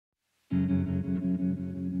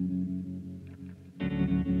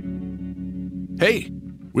Hey,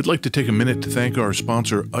 we'd like to take a minute to thank our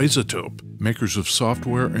sponsor, iZotope, makers of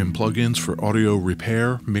software and plugins for audio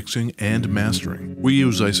repair, mixing, and mastering. We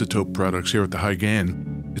use iZotope products here at the High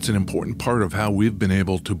Gain. It's an important part of how we've been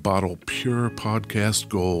able to bottle pure podcast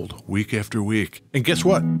gold week after week. And guess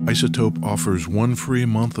what? iZotope offers 1 free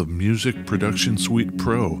month of Music Production Suite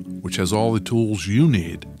Pro, which has all the tools you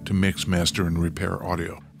need to mix, master, and repair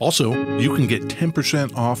audio. Also, you can get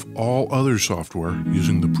 10% off all other software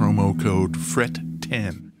using the promo code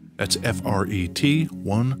FRET10. That's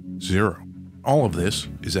FRET10. All of this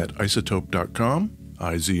is at iZotope.com,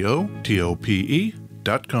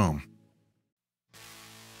 IZOTOPE.com.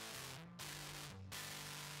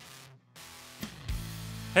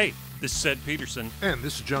 Hey, this is Ed Peterson. And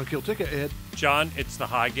this is John Kiltica, Ed. John, it's the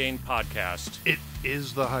High Gain Podcast. It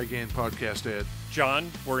is the High Gain Podcast, Ed.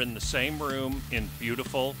 John, we're in the same room in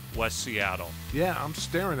beautiful West Seattle. Yeah, I'm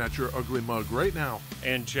staring at your ugly mug right now.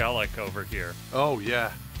 Angelic over here. Oh,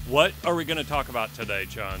 yeah. What are we going to talk about today,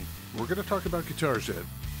 John? We're going to talk about guitars, Ed.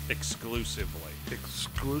 Exclusively.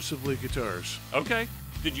 Exclusively guitars. Okay.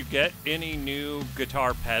 Did you get any new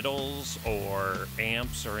guitar pedals or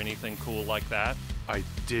amps or anything cool like that? I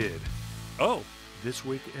did. Oh. This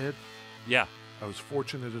week, Ed? Yeah. I was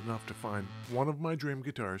fortunate enough to find one of my dream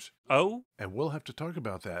guitars. Oh? And we'll have to talk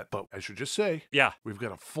about that. But I should just say, yeah, we've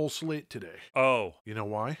got a full slate today. Oh. You know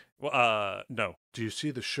why? Well, no. Do you see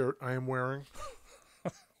the shirt I am wearing?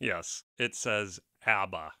 Yes. It says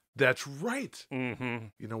ABBA. That's right. Mm-hmm.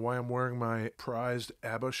 You know why I'm wearing my prized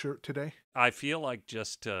ABBA shirt today? I feel like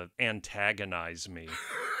just to antagonize me.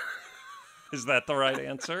 Is that the right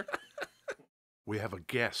answer? We have a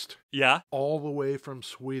guest. Yeah? All the way from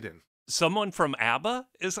Sweden. Someone from ABBA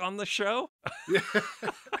is on the show?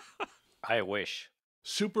 I wish.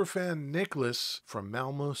 Superfan Niklas from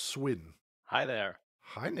Malmö, Sweden. Hi there.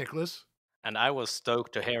 Hi, Niklas. And I was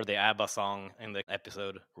stoked to hear the ABBA song in the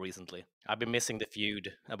episode recently. I've been missing the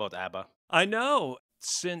feud about ABBA. I know.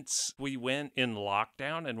 Since we went in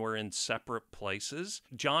lockdown and we're in separate places,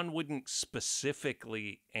 John wouldn't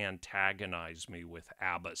specifically antagonize me with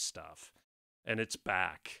ABBA stuff. And it's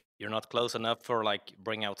back. You're not close enough for, like,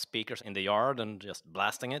 bring out speakers in the yard and just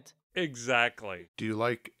blasting it? Exactly. Do you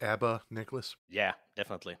like ABBA, Niklas? Yeah,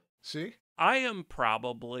 definitely. See? I am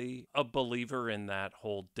probably a believer in that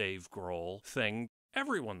whole Dave Grohl thing.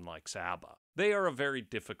 Everyone likes ABBA. They are a very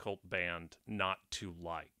difficult band not to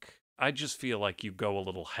like. I just feel like you go a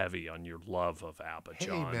little heavy on your love of ABBA,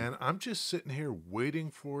 John. Hey, man, I'm just sitting here waiting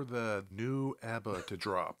for the new ABBA to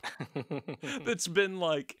drop. That's been,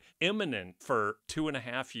 like, imminent for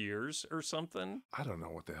 2.5 years or something. I don't know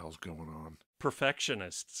what the hell's going on.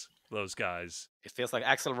 Perfectionists, those guys. It feels like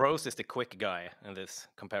Axl Rose is the quick guy in this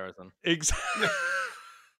comparison. Exactly.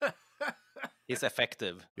 He's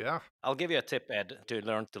effective. Yeah. I'll give you a tip, Ed, to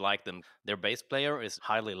learn to like them. Their bass player is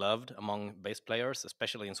highly loved among bass players,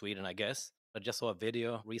 especially in Sweden, I guess. I just saw a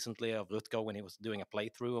video recently of Rutger when he was doing a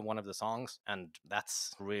playthrough of one of the songs, and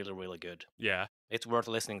that's really, really good. Yeah. It's worth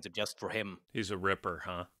listening to just for him. He's a ripper,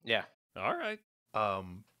 huh? Yeah. All right. I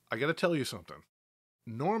got to tell you something.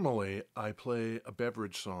 Normally, I play a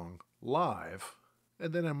beverage song live,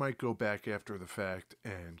 and then I might go back after the fact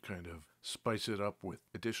and kind of spice it up with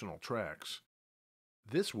additional tracks.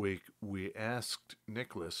 This week, we asked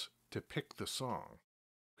Niklas to pick the song.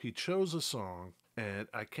 He chose a song, and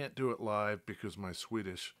I can't do it live because my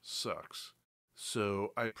Swedish sucks.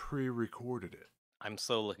 So I pre-recorded it. I'm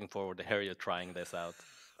so looking forward to hear you trying this out.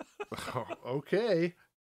 Okay.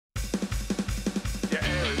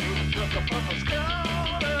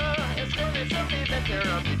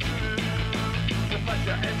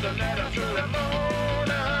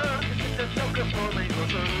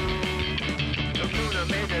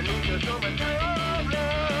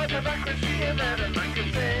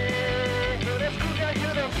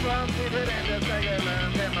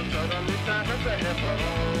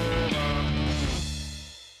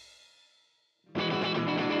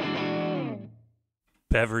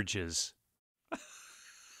 Beverages.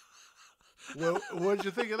 Well, what'd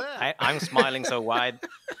you think of that? I'm smiling so wide,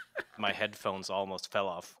 my headphones almost fell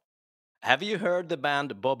off. Have you heard the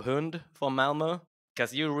band Bob Hund from Malmö?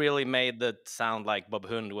 Because you really made it sound like Bob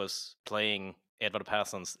Hund was playing Edvard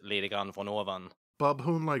Persson's Lite grann från ovan. Bob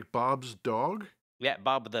Hoon like Bob's dog? Yeah,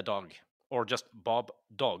 Bob the dog. Or just Bob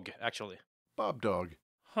Dog, actually. Bob Dog.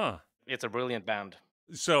 Huh. It's a brilliant band.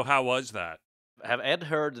 So how was that? Have Ed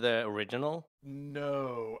heard the original?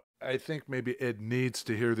 No. I think maybe Ed needs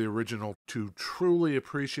to hear the original to truly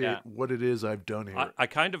appreciate what it is I've done here. I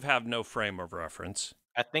kind of have no frame of reference.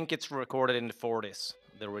 I think it's recorded in the 40s,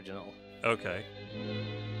 the original. Okay.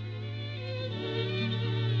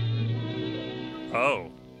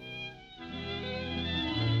 Oh.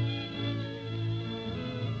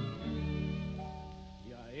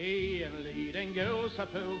 hälsa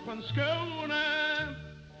på från Skåne.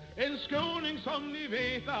 En skåning som ni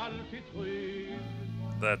vet alltid trygg.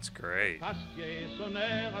 That's great. Fast jag är så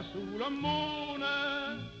nära sol och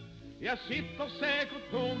måne. Jag sitter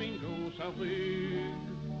säkert på min gåsa rygg.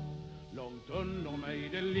 Långt under mig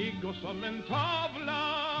det ligger som en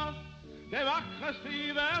tavla. Det vackraste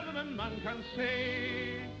i världen man kan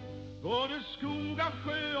se. Både skogar,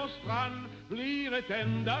 sjö och strand blir ett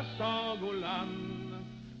enda sagoland.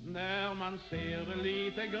 När man ser det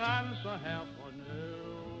lite grann så här från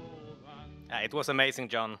ovan. Yeah, it was amazing,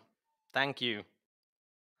 John. Thank you.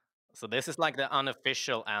 So this is like the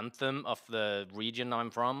unofficial anthem of the region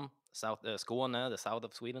I'm from, South Skåne, the south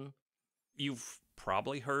of Sweden. You've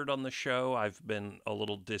probably heard on the show I've been a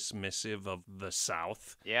little dismissive of the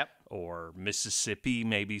South. Yep. Or Mississippi,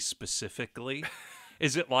 maybe specifically.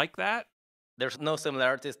 Is it like that? There's no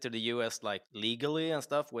similarities to the US, like legally and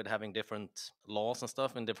stuff, with having different laws and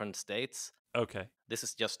stuff in different states. Okay. This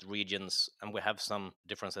is just regions, and we have some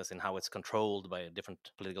differences in how it's controlled by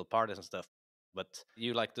different political parties and stuff. But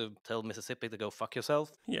you like to tell Mississippi to go fuck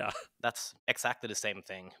yourself? Yeah. That's exactly the same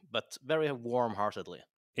thing, but very warm-heartedly.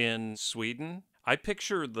 In Sweden, I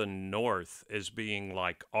picture the North as being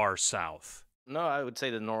like our South. No, I would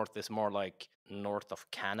say the North is more like north of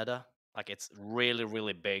Canada. Like it's really,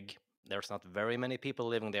 really big. There's not very many people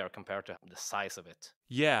living there compared to the size of it.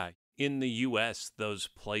 Yeah. In the US, those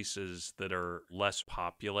places that are less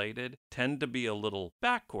populated tend to be a little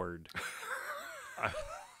backward.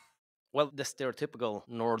 Well, the stereotypical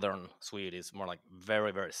northern Swede is more like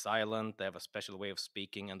very, very silent. They have a special way of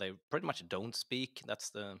speaking, and they pretty much don't speak. That's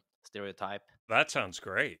the stereotype. That sounds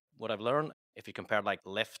great. What I've learned, if you compare like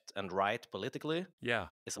left and right politically, Yeah.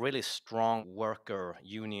 it's a really strong worker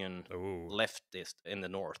union Ooh. leftist in the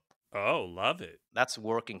north. Oh, love it. That's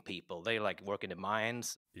working people. They like work in the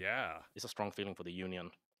mines. Yeah. It's a strong feeling for the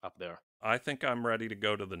union up there. I think I'm ready to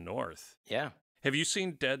go to the North. Yeah. Have you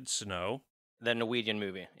seen Dead Snow? The Norwegian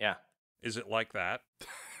movie. Yeah. Is it like that?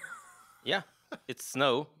 Yeah. It's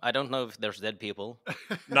snow. I don't know if there's dead people.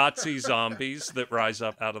 Nazi zombies that rise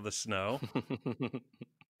up out of the snow.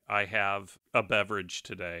 I have a beverage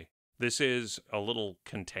today. This is a little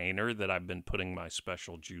container that I've been putting my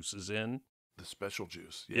special juices in. The special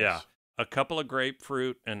juice. Yes. Yeah. A couple of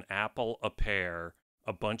grapefruit, an apple, a pear,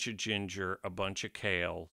 a bunch of ginger, a bunch of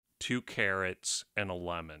kale, 2 carrots, and a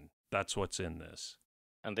lemon. That's what's in this.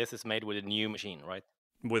 And this is made with a new machine, right?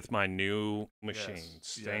 With my new machine. Yes,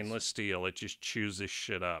 Stainless steel. It just chews this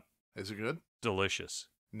shit up. Is it good? Delicious.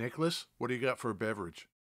 Nicholas, what do you got for a beverage?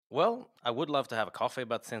 Well, I would love to have a coffee,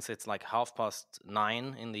 but since it's like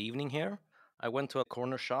 9:30 in the evening here, I went to a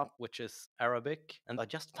corner shop, which is Arabic, and I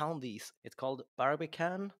just found these. It's called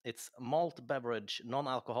Barbican. It's malt beverage,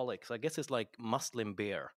 non-alcoholic. So I guess it's like Muslim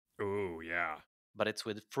beer, Ooh, yeah. but it's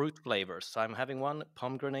with fruit flavors. So I'm having one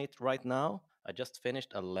pomegranate right now. I just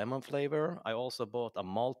finished a lemon flavor. I also bought a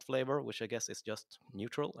malt flavor, which I guess is just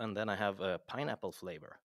neutral. And then I have a pineapple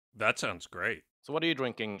flavor. That sounds great. So what are you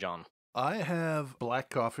drinking, John? I have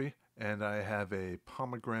black coffee, and I have a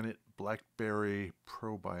pomegranate blackberry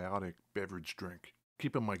probiotic beverage drink.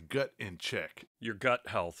 Keeping my gut in check. Your gut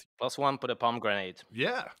health. +1 for the pomegranate.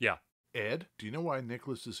 Yeah. Yeah. Ed, do you know why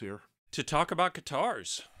Nicholas is here? To talk about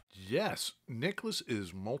guitars. Yes. Nicholas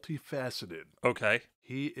is multifaceted. Okay.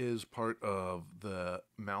 He is part of the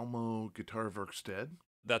Malmo Guitar Werkstead.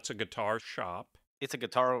 That's a guitar shop. It's a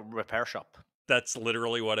guitar repair shop. That's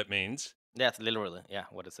literally what it means. That's literally, yeah,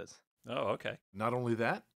 what it says. Oh, okay. Not only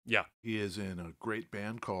that, Yeah. he is in a great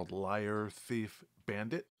band called Liar Thief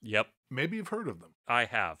Bandit. Yep. Maybe you've heard of them. I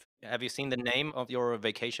have. Have you seen the name of your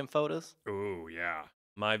vacation photos? Ooh, yeah.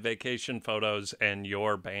 My vacation photos and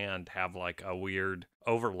your band have like a weird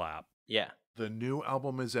overlap. Yeah. The new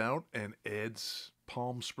album is out, and Ed's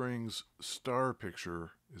Palm Springs star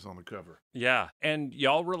picture is on the cover. Yeah. And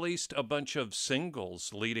y'all released a bunch of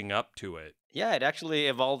singles leading up to it. Yeah, it actually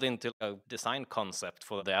evolved into a design concept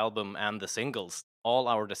for the album and the singles. All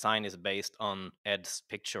our design is based on Ed's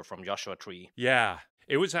picture from Joshua Tree. Yeah.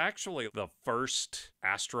 It was actually the first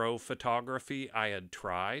astrophotography I had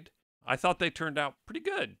tried. I thought they turned out pretty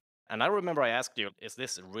good. And I remember I asked you, is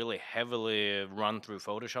this really heavily run through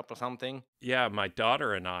Photoshop or something? Yeah, my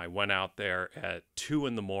daughter and I went out there at 2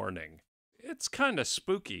 a.m. It's kind of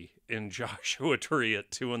spooky in Joshua Tree at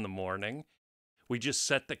 2 a.m. We just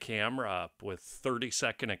set the camera up with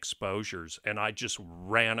 30-second exposures, and I just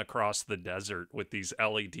ran across the desert with these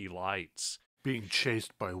LED lights. Being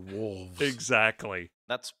chased by wolves. Exactly.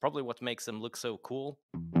 That's probably what makes them look so cool.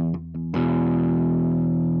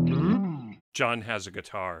 John has a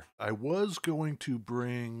guitar. I was going to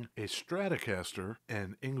bring a Stratocaster,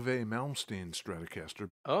 an Yngwie Malmsteen Stratocaster.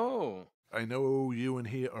 Oh, I know you and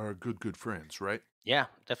he are good friends, right? Yeah,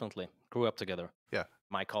 definitely. Grew up together. Yeah.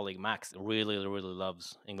 My colleague Max really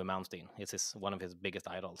loves Yngwie Malmsteen. It's one of his biggest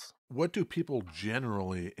idols. What do people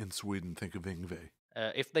generally in Sweden think of Yngwie?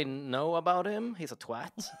 If they know about him, he's a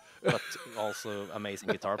twat, but also amazing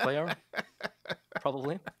guitar player,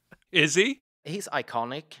 probably. Is he? He's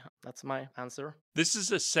iconic. That's my answer. This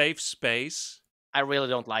is a safe space. I really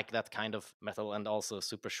don't like that kind of metal and also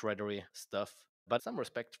super shreddery stuff. But some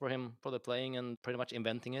respect for him for the playing and pretty much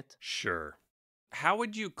inventing it. Sure. How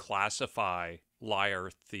would you classify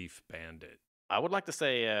Liar Thief Bandit? I would like to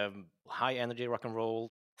say high energy rock and roll.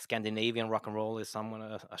 Scandinavian rock and roll is somewhat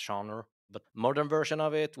a genre, but modern version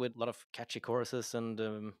of it with a lot of catchy choruses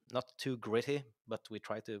and not too gritty, but we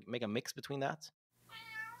try to make a mix between that.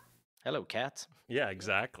 Hello, cat. Yeah,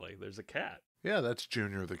 exactly. There's a cat. Yeah, that's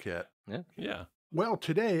Junior the cat. Yeah. Well,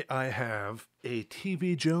 today I have a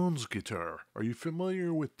TV Jones guitar. Are you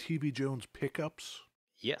familiar with TV Jones pickups?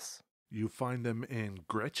 Yes. You find them in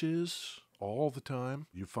Gretches all the time.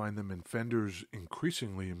 You find them in Fenders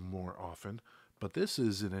increasingly more often. But this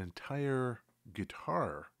is an entire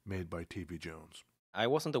guitar made by TV Jones. I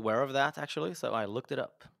wasn't aware of that, actually, so I looked it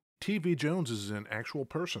up. TV Jones is an actual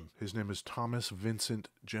person. His name is Thomas Vincent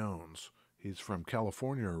Jones. He's from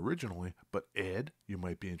California originally, but Ed, you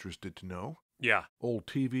might be interested to know. Yeah. Old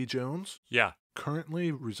TV Jones Yeah.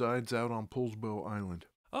 currently resides out on Poulsbo Island.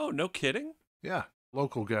 Oh, no kidding? Yeah,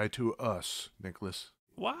 local guy to us, Nicholas.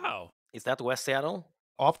 Wow. Is that West Seattle?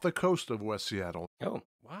 Off the coast of West Seattle. Oh,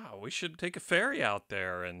 Wow. We should take a ferry out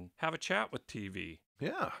there and have a chat with TV.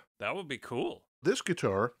 Yeah. That would be cool. This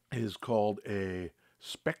guitar is called a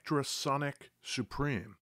Spectra Sonic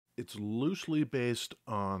Supreme. It's loosely based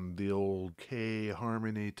on the old K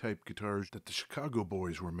Harmony type guitars that the Chicago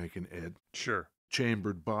boys were making, Ed. Sure.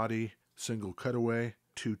 Chambered body, single cutaway,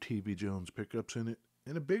 2 TV Jones pickups in it,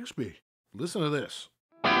 and a Bigsby. Listen to this.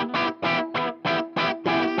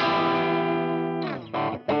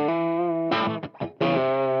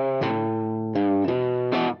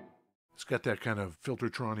 It's got that kind of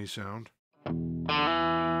Filtertron-y sound.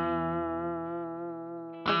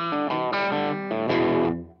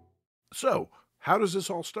 So, how does this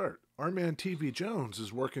all start? Our man TV Jones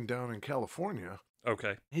is working down in California.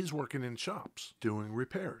 Okay. He's working in shops, doing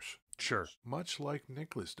repairs, Sure. much like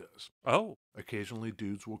Nicholas does. Oh, Occasionally,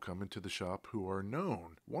 dudes will come into the shop who are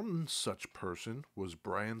known. One such person was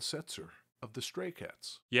Brian Setzer of the Stray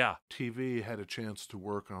Cats. yeah. TV had a chance to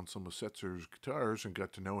work on some of Setzer's guitars and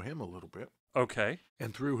got to know him a little bit. Okay.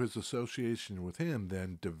 And through his association with him,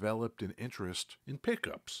 then developed an interest in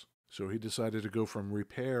pickups. So he decided to go from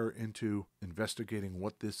repair into investigating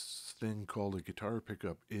what this thing called a guitar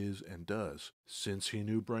pickup is and does. Since he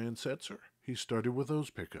knew Brian Setzer, he started with those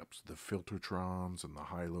pickups, the Filtertrons and the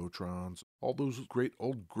Hylotrons, all those great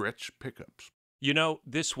old Gretsch pickups. You know,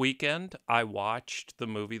 this weekend I watched the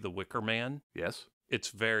movie The Wicker Man. Yes? It's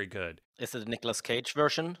very good. is it the Nicolas Cage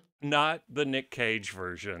version? Not the Nick Cage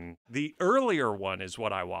version. The earlier one is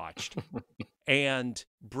what I watched. And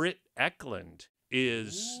Britt Eklund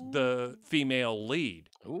is the female lead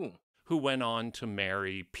Ooh. who went on to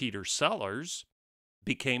marry Peter Sellers,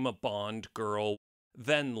 became a Bond girl,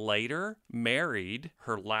 then later married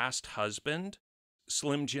her last husband,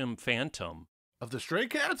 Slim Jim Phantom Of the Stray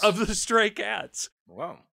Cats? of the Stray Cats.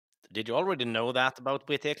 Wow. Did you already know that about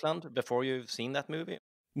Britt Ekland before you've seen that movie?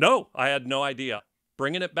 No, I had no idea.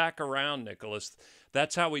 Bringing it back around, Nicholas.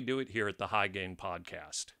 That's how we do it here at the High Gain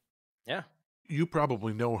Podcast. Yeah. You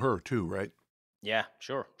probably know her too, right? Yeah,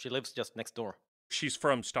 sure. She lives just next door. She's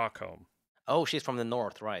from Stockholm. Oh, she's from the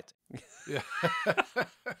north, right. Yeah.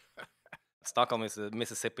 Stockholm is the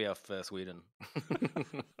Mississippi of Sweden.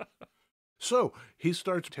 So he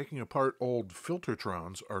starts taking apart old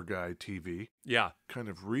Filtertrons, our guy TV, Yeah. kind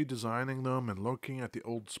of redesigning them and looking at the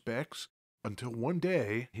old specs, until one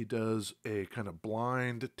day he does a kind of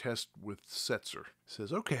blind test with Setzer.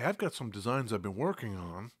 Says, okay, I've got some designs I've been working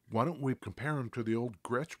on. Why don't we compare them to the old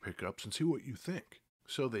Gretsch pickups and see what you think?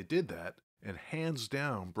 So they did that, and hands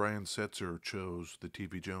down, Brian Setzer chose the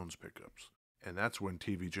TV Jones pickups. And that's when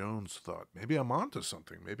TV Jones thought, maybe I'm onto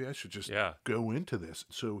something. Maybe I should just Yeah. go into this.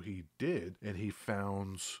 So he did, and he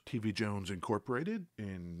founds TV Jones Incorporated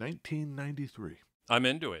in 1993. I'm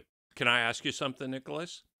into it. Can I ask you something,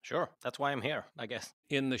 Nicholas? Sure, that's why I'm here, I guess.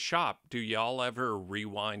 In the shop, do y'all ever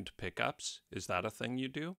rewind pickups? Is that a thing you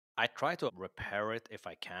do? I try to repair it if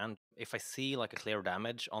I can. If I see like a clear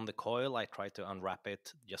damage on the coil, I try to unwrap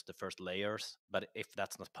it, just the first layers. But if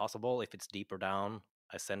that's not possible, if it's deeper down,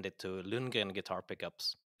 I send it to Lundgren Guitar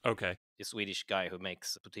Pickups, Okay. the Swedish guy who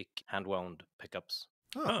makes boutique hand-wound pickups.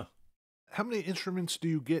 Huh. Huh. How many instruments do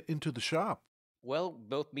you get into the shop? Well,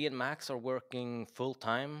 both me and Max are working full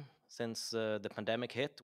time since the pandemic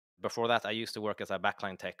hit. Before that, I used to work as a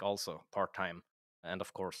backline tech also, part time. And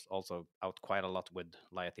of course, also out quite a lot with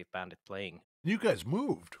Liar Thief Bandit playing. You guys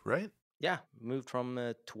moved, right? Yeah, moved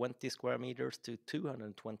from 20 square meters to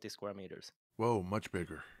 220 square meters. Whoa, much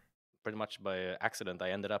bigger. Pretty much by accident,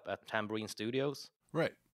 I ended up at Tambourine Studios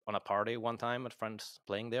Right. on a party one time at friends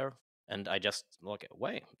playing there. And I just look,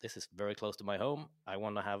 wait, this is very close to my home. I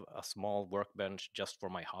want to have a small workbench just for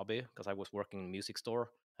my hobby because I was working in a music store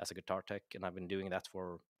as a guitar tech, and I've been doing that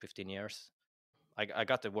for 15 years. I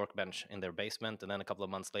got the workbench in their basement, and then a couple of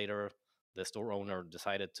months later, the store owner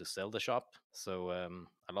decided to sell the shop. So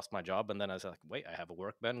I lost my job, and then I was like, wait, I have a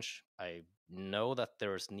workbench. I know that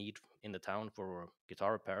there's need in the town for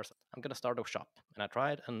guitar repairs. I'm going to start a shop. And I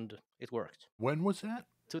tried, and it worked. When was that?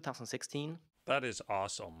 2016. That is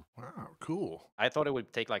awesome. Wow, cool. I thought it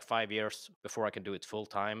would take like 5 years before I could do it full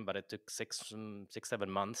time, but it took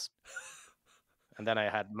 7 months. And then I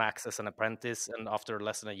had Max as an apprentice, and after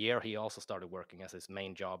less than a year, he also started working as his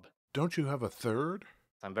main job. Don't you have a third?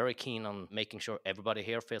 I'm very keen on making sure everybody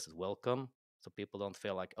here feels welcome, so people don't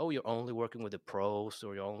feel like, oh, you're only working with the pros,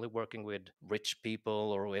 or you're only working with rich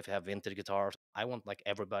people, or if you have vintage guitars. I want like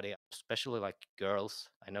everybody, especially like girls.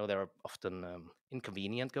 I know they're often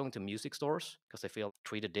inconvenient going to music stores because they feel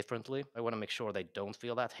treated differently. I want to make sure they don't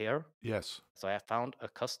feel that here. Yes. So I found a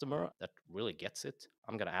customer that really gets it.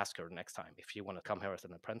 I'm going to ask her next time if she want to come here as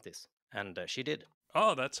an apprentice. And she did.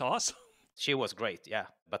 Oh, that's awesome. She was great, yeah.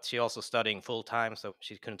 But she also studying full time, so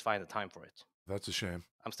she couldn't find the time for it. That's a shame.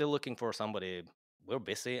 I'm still looking for somebody. We're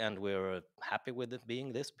busy and we're happy with it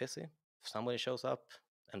being this busy. If somebody shows up,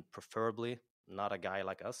 and preferably not a guy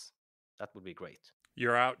like us, that would be great.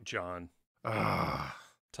 You're out, John. Ah.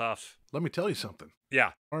 Tough. Let me tell you something.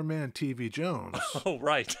 Yeah. Our man TV Jones. Oh,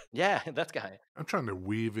 right. Yeah, that guy. I'm trying to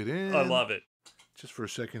weave it in. I love it. Just for a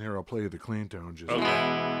second here, I'll play you the clean tone. Just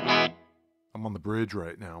Okay. I'm on the bridge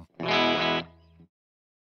right now.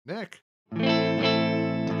 Nick.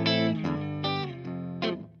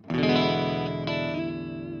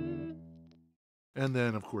 And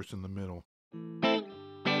then, of course, in the middle.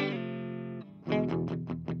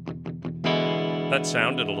 That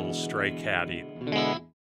sounded a little stray catty.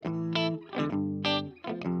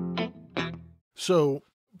 So,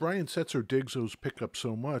 Brian Setzer digs those pickups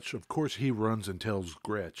so much, of course he runs and tells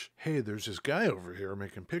Gretsch, hey, there's this guy over here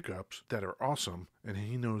making pickups that are awesome, and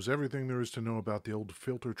he knows everything there is to know about the old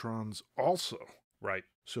Filtertrons also. Right.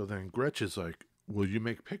 So then Gretsch is like, will you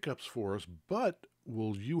make pickups for us, but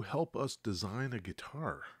will you help us design a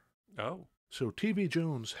guitar? Oh. So TV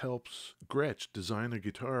Jones helps Gretsch design a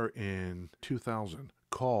guitar in 2000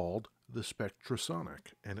 called the Spectra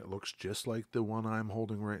Sonic, and it looks just like the one I'm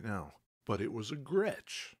holding right now. But it was a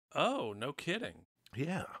Gretsch. Oh, no kidding.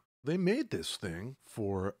 Yeah. They made this thing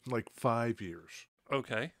for like 5 years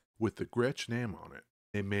Okay. with the Gretsch name on it.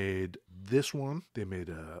 They made this one. They made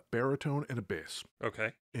a baritone and a bass.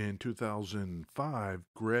 Okay. In 2005,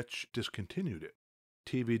 Gretsch discontinued it.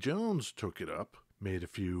 TV Jones took it up, made a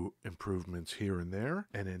few improvements here and there,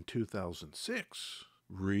 and in 2006,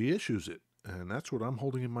 reissues it. And that's what I'm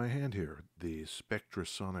holding in my hand here, the Spectra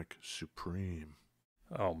Sonic Supreme.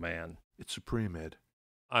 Oh, man. It's Supreme, Ed.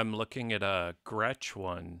 I'm looking at a Gretsch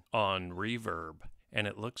one on Reverb, and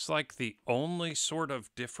it looks like the only sort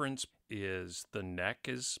of difference is the neck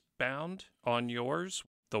is bound on yours.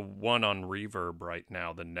 The one on Reverb right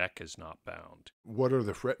now, the neck is not bound. What are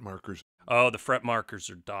the fret markers? Oh, the fret markers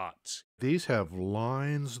are dots. These have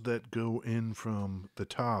lines that go in from the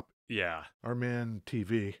top. Yeah. Our man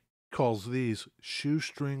TV calls these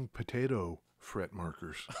shoestring potato fret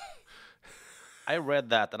markers. I read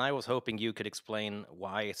that, and I was hoping you could explain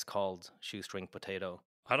why it's called shoestring potato.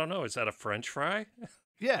 I don't know. Is that a French fry?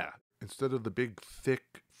 Yeah. Instead of the big,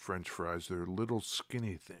 thick French fries, they're little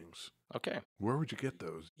skinny things. Okay. Where would you get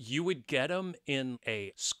those? You would get them in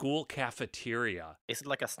a school cafeteria. Is it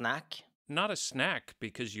like a snack? Not a snack,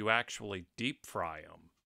 because you actually deep fry them.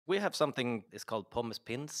 We have something, it's called pommes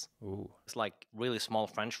pins. Ooh. It's like really small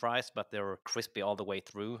French fries, but they're crispy all the way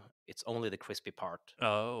through. It's only the crispy part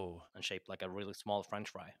Oh. and shaped like a really small French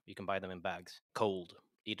fry. You can buy them in bags, cold.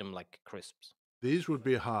 Eat them like crisps. These would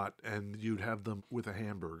be hot, and you'd have them with a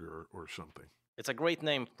hamburger or something. It's a great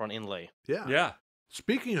name for an inlay. Yeah. Yeah.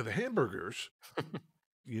 Speaking of the hamburgers,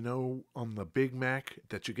 you know, on the Big Mac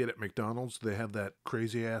that you get at McDonald's, they have that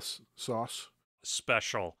crazy-ass sauce.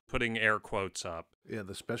 Special. Putting air quotes up. Yeah,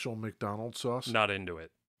 the special McDonald's sauce. Not into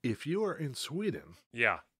it. If you are in Sweden,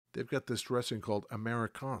 Yeah. they've got this dressing called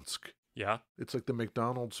Amerikansk. Yeah. It's like the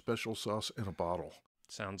McDonald's special sauce in a bottle.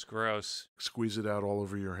 Sounds gross. Squeeze it out all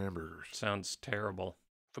over your hamburgers. Sounds terrible.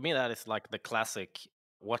 For me, that is like the classic,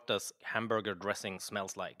 what does hamburger dressing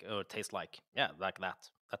smells like or taste like? Yeah, like that.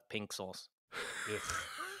 That pink sauce.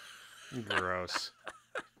 Ugh. Gross.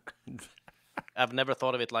 I've never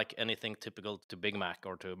thought of it like anything typical to Big Mac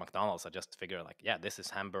or to McDonald's. I just figure like, yeah, this is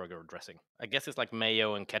hamburger dressing. I guess it's like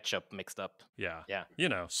mayo and ketchup mixed up. Yeah. Yeah. You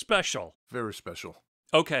know, special. Very special.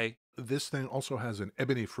 Okay. This thing also has an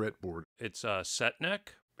ebony fretboard. It's a set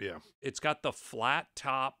neck. Yeah. It's got the flat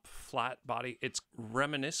top, flat body. It's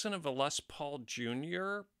reminiscent of a Les Paul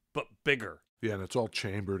Jr., but bigger. Yeah, and it's all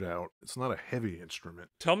chambered out. It's not a heavy instrument.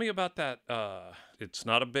 Tell me about that. It's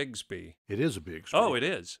not a Bigsby. It is a big Oh, it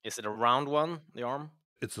is. Is it a round one, the arm?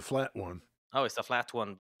 It's the flat one. Oh, it's a flat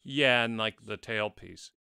one. Yeah, and like the tailpiece.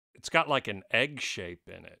 It's got like an egg shape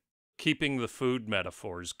in it, keeping the food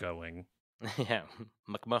metaphors going. Yeah,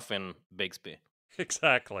 McMuffin Bigsby.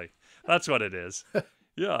 Exactly. That's what it is.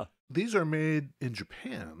 Yeah. These are made in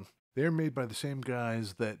Japan. They're made by the same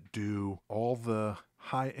guys that do all the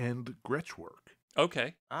high-end Gretsch work.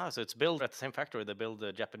 Okay. Ah, so it's built at the same factory they build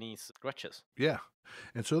the Japanese Gretches. Yeah.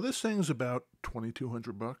 And so this thing's about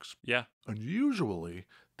 $2,200. Yeah. And usually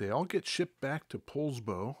they all get shipped back to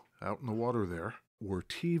Poulsbo out in the water there, where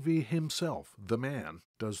TV himself, the man,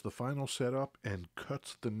 does the final setup and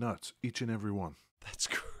cuts the nuts, each and every one. That's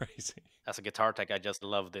crazy. As a guitar tech, I just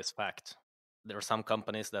love this fact. There are some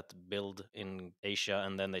companies that build in Asia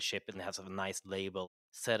and then they ship it and it has a nice label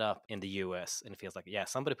set up in the US. And it feels like, yeah,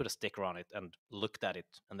 somebody put a sticker on it and looked at it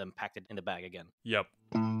and then packed it in the bag again. Yep.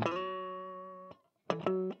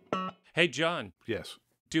 Hey, John, Yes.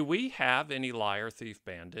 do we have any Liar Thief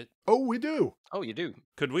Bandit? Oh, we do. Oh, you do?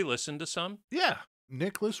 Could we listen to some? Yeah.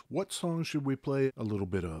 Nicholas, what song should we play a little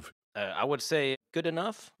bit of? I would say Good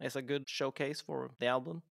Enough is a good showcase for the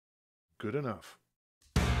album. Good enough.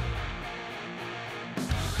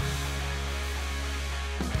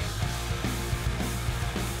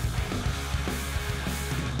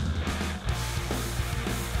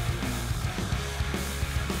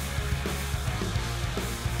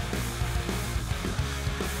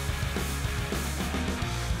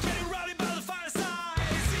 Getting rowdy by the fireside,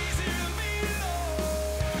 it's easy to be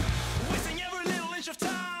alone. Wasting every little inch of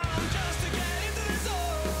time just to get into the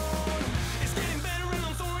zone. It's getting better and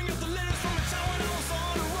I'm throwing up the letters from a tower and I was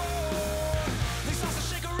on the road. They start to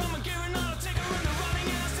shake around my gear and I'll take her and the running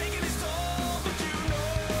ass taking its toll. But you know,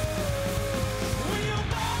 when your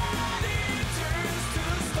body turns to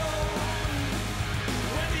stone,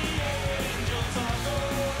 when the angels are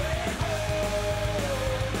going home,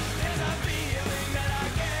 there's a feeling that I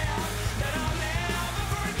get, that I'll never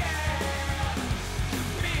forget.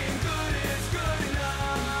 Being good is good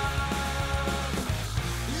enough.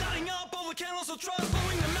 Lighting up all the candles of trust,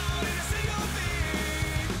 blowing them out in a single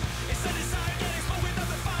beat. It's a desire getting smoke without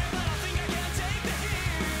the fire, but I think I can take the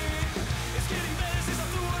heat. It's getting better since I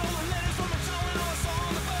threw out all the letters from a tower and I was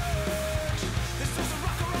on the verge. There's still some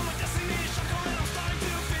rock around my destiny, shock around, I'm starting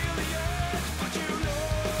to feel the urge. But you know,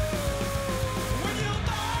 when your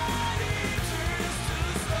body turns to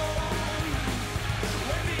stone,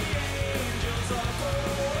 when the angels are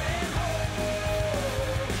going home,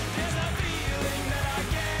 there's a feeling that I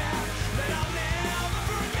get, that I'll never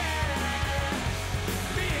forget.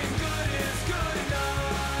 Being good is good enough.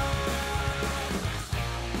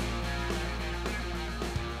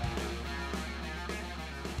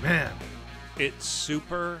 Man, It's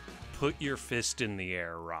super put your fist in the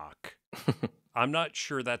air rock. I'm not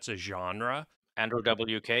sure that's a genre. Andrew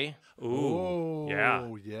WK. Ooh, yeah.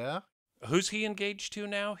 Oh, yeah? Who's he engaged to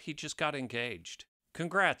now? He just got engaged.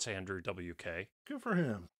 Congrats, Andrew WK. Good for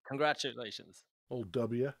him. Congratulations. Old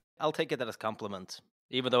W. I'll take it as a compliment.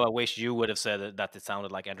 Even though I wish you would have said that it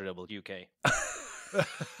sounded like Andrew WK.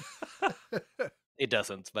 It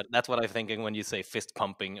doesn't, but that's what I'm thinking when you say fist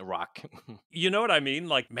pumping rock. You know what I mean?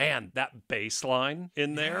 Like, man, that bass line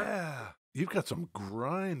in there. Yeah. You've got some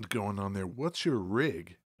grind going on there. What's your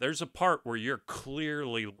rig? There's a part where you're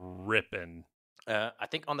clearly ripping. I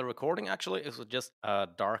think on the recording, actually, it was just a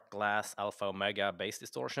dark glass alpha omega bass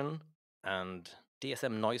distortion and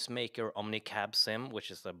DSM Noisemaker Omnicab Sim,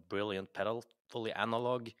 which is a brilliant pedal, fully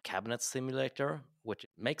analog cabinet simulator, which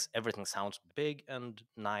makes everything sound big and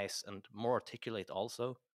nice and more articulate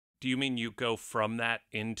also. Do you mean you go from that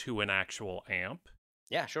into an actual amp?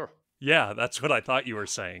 Yeah, sure. Yeah, that's what I thought you were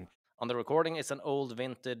saying. On the recording, it's an old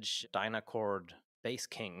vintage Dynacord Bass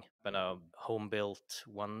King, but a home-built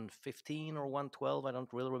 115 or 112, I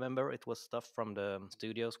don't really remember. It was stuff from the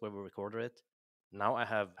studios where we recorded it. Now I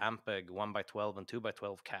have Ampeg 1x12 and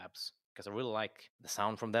 2x12 cabs, because I really like the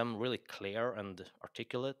sound from them, really clear and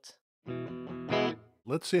articulate.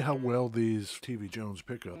 Let's see how well these TV Jones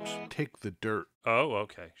pickups take the dirt. Oh,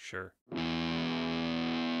 okay, sure.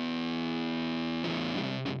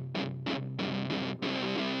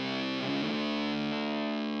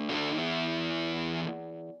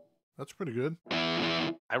 That's pretty good.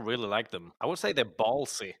 I really like them. I would say they're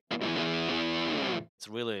ballsy. It's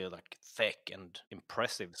really like thick and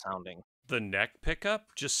impressive sounding. The neck pickup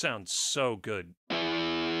just sounds so good.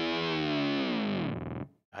 I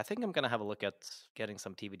think I'm gonna have a look at getting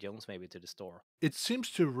some TV Jones maybe to the store. It seems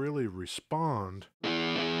to really respond.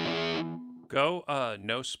 Go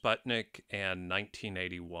No Sputnik and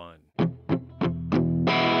 1981.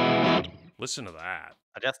 Listen to that.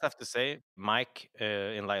 I just have to say, Mike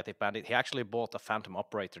in Liar Thief Bandit, he actually bought a Phantom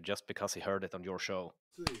operator just because he heard it on your show.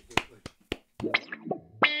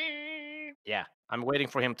 Yeah, I'm waiting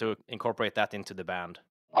for him to incorporate that into the band.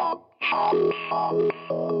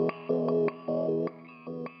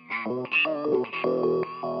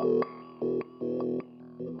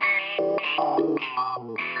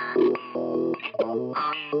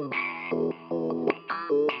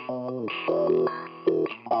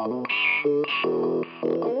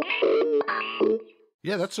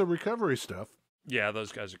 Yeah, that's the recovery stuff. Yeah,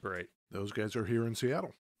 those guys are great. Those guys are here in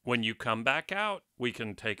Seattle. When you come back out, we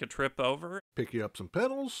can take a trip over. Pick you up some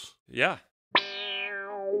pedals. Yeah.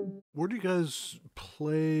 Where do you guys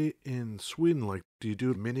play in Sweden? Like, do you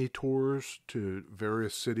do mini tours to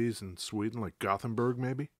various cities in Sweden, like Gothenburg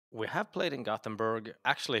maybe? We have played in Gothenburg,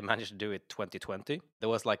 actually managed to do it 2020. There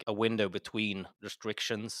was like a window between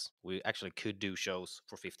restrictions. We actually could do shows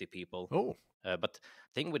for 50 people. Oh, But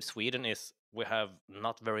thing with Sweden is we have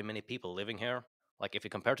not very many people living here. Like if you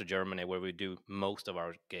compare to Germany, where we do most of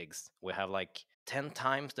our gigs, we have like 10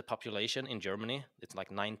 times the population in Germany. It's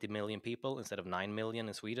like 90 million people instead of 9 million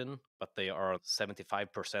in Sweden, but they are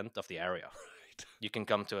 75% of the area. Right. You can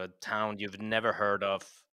come to a town you've never heard of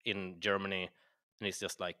in Germany, and it's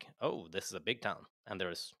just like, oh, this is a big town. And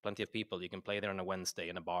there's plenty of people. You can play there on a Wednesday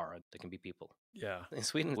in a bar, and there can be people. Yeah. In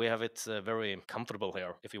Sweden, we have it very comfortable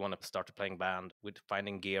here if you want to start playing band with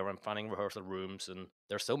finding gear and finding rehearsal rooms. And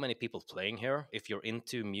there's so many people playing here. If you're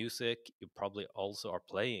into music, you probably also are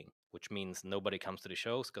playing, which means nobody comes to the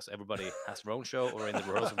shows because everybody has their own show or in the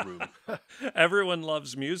rehearsal room. Everyone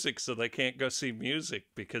loves music, so they can't go see music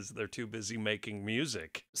because they're too busy making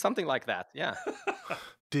music. Something like that, yeah.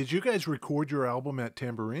 did you guys record your album at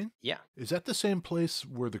Tambourine? Yeah, Is that the same place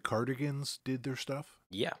where the Cardigans did their stuff?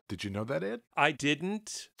 yeah. Did you know that, Ed? I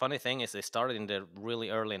didn't. Funny thing is they started in the really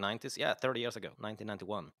early 90s. Yeah, 30 years ago,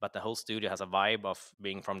 1991. But the whole studio has a vibe of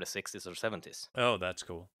being from the 60s or 70s. Oh, that's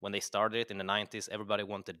cool. When they started it in the 90s, everybody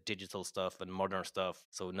wanted digital stuff and modern stuff.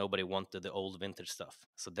 So nobody wanted the old vintage stuff.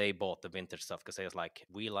 So they bought the vintage stuff because they was like,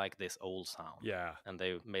 we like this old sound. Yeah. And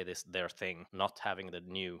they made this their thing, not having the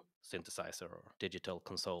new synthesizer or digital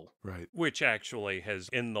console. Right. Which actually has,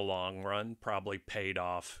 in the long run, probably paid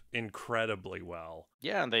off incredibly well.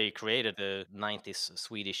 Yeah, and they created the 90s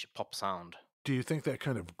Swedish pop sound. Do you think that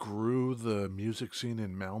kind of grew the music scene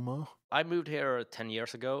in Malmo? I moved here 10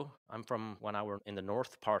 years ago. I'm from when I were in the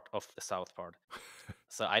north part of the south part.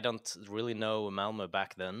 So I don't really know Malmö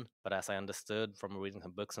back then, but as I understood from reading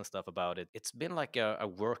some books and stuff about it, it's been like a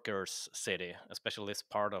workers' city, especially this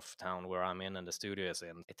part of town where I'm in and the studio is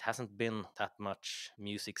in. It hasn't been that much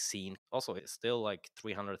music scene. Also, it's still like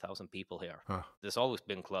 300,000 people here. Huh. There's always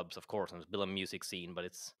been clubs, of course, and there's been a music scene, but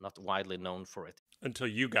it's not widely known for it. Until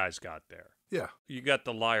you guys got there. Yeah. You got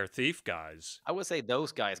the Liar Thief guys. I would say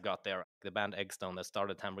those guys got there. The band Eggstone that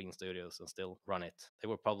started Tambourine Studios and still run it. They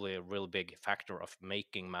were probably a real big factor of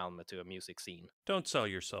making Malmö to a music scene. Don't sell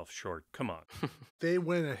yourself short. Come on. They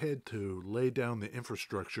went ahead to lay down the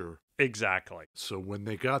infrastructure Exactly. so when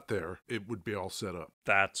they got there, it would be all set up.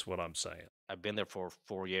 That's what I'm saying. I've been there for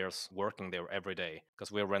 4 years, working there every day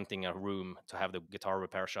because we're renting a room to have the guitar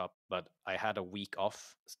repair shop. But I had a week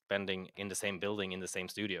off spending in the same building, in the same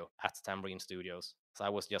studio at Tambourine Studios. So I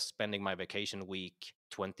was just spending my vacation week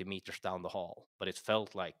 20 meters down the hall. But it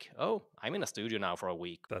felt like, oh, I'm in a studio now for a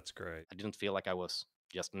week. That's great. I didn't feel like I was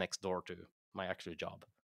just next door to my actual job.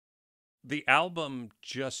 The album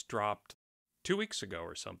just dropped 2 weeks ago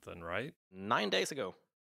or something, right? 9 days ago.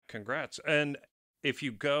 Congrats. And if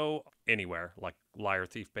you go anywhere, like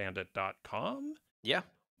liarthiefbandit.com, Yeah,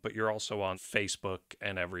 but you're also on Facebook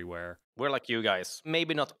and everywhere. we're like you guys.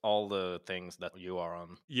 Maybe not all the things that you are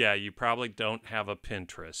on. Yeah, you probably don't have a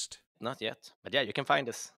Pinterest. Not yet. But yeah, you can find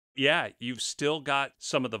us. Yeah, you've still got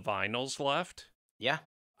some of the vinyls left. Yeah,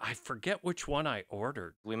 I forget which one I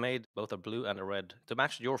ordered. we made both a blue and a red to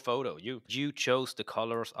match your photo. You chose the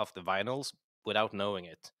colors of the vinyls without knowing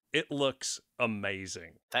it. It looks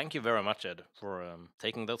amazing. Thank you very much, Ed, for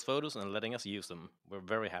taking those photos and letting us use them. We're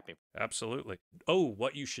very happy. Absolutely. Oh,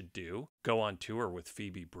 what you should do, go on tour with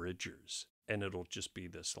Phoebe Bridgers, and it'll just be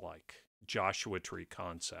this like Joshua Tree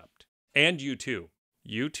concept. And you too,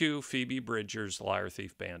 Phoebe Bridgers, Liar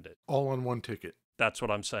Thief Bandit. All on one ticket. That's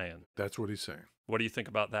what I'm saying. That's what he's saying. What do you think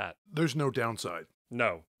about that? There's no downside.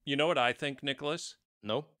 No. You know what I think, Nicholas?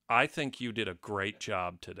 No? I think you did a great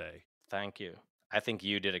job today. Thank you. I think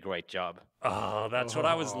you did a great job. Oh, that's what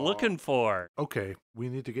I was looking for. Okay, we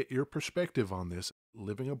need to get your perspective on this.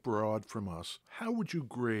 Living abroad from us, how would you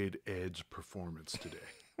grade Ed's performance today?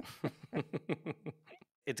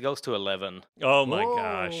 It goes to 11. Oh my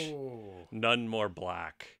gosh. Whoa. None more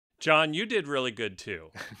black. John, you did really good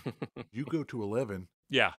too. You go to 11.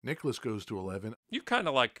 Yeah. Nicholas goes to 11. You kind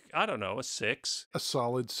of like, I don't know, a 6. A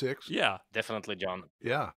solid 6. Yeah. Definitely, John.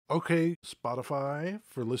 Yeah. Okay, Spotify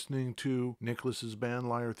for listening to Nicholas's band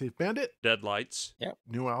Liar Thief Bandit. Deadlights.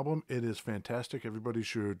 New album. It is fantastic. Everybody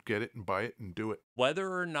should get it and buy it and do it.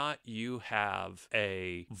 Whether or not you have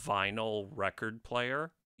a vinyl record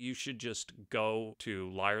player, you should just go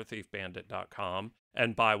to liarthiefbandit.com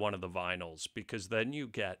and buy one of the vinyls, because then you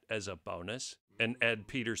get, as a bonus, an Ed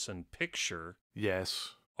Peterson picture,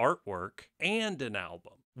 Yes. artwork, and an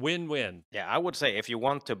album. Win-win. Yeah, I would say if you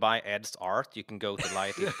want to buy Ed's art, you can go to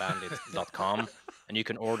liarthiefbandit.com and you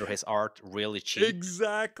can order his art really cheap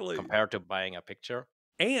Exactly. compared to buying a picture.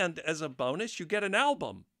 And as a bonus, you get an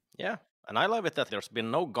album. Yeah, and I love it that there's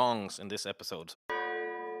been no gongs in this episode.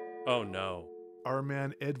 Oh, no. Our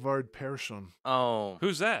man Edvard Persson, Oh,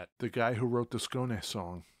 Who's that? the guy who wrote the Skåne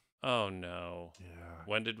song. Oh, no. Yeah.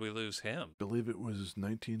 When did we lose him? I believe it was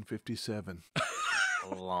 1957.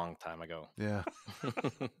 a long time ago. Yeah.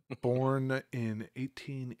 Born in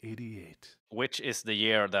 1888. Which is the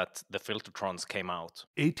year that the Filtertrons came out.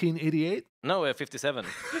 1888? No, 57.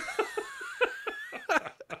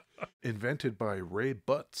 Invented by Ray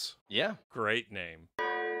Butts. Yeah, Great name.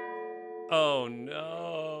 Oh,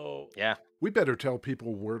 no. yeah. We better tell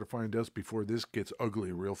people where to find us before this gets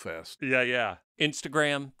ugly real fast. Yeah.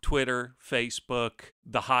 Instagram, Twitter, Facebook,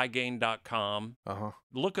 thehighgain.com. Uh-huh.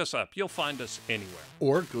 Look us up. You'll find us anywhere.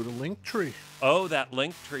 Or go to Linktree. Oh, that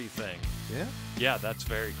Linktree thing. Yeah. Yeah, that's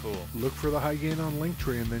very cool. Look for the High Gain on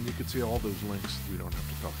Linktree, and then you can see all those links we don't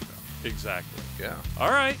have to talk about. Exactly. Yeah. All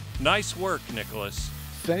right. Nice work, Nicholas.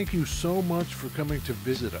 Thank you so much for coming to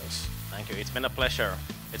visit us. Thank you. It's been a pleasure.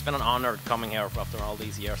 It's been an honor coming here after all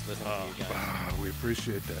these years listening to you guys. Ah, we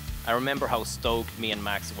appreciate that. I remember how stoked me and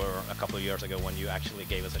Max were a couple of years ago when you actually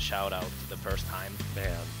gave us a shout out the first time. Man,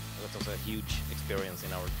 That was a huge experience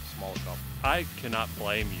in our small shop. I cannot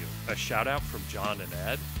blame you. A shout out from John and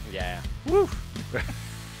Ed. Yeah. Woo.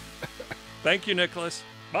 Thank you, Nicholas.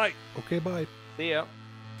 Bye. Okay, bye. See ya.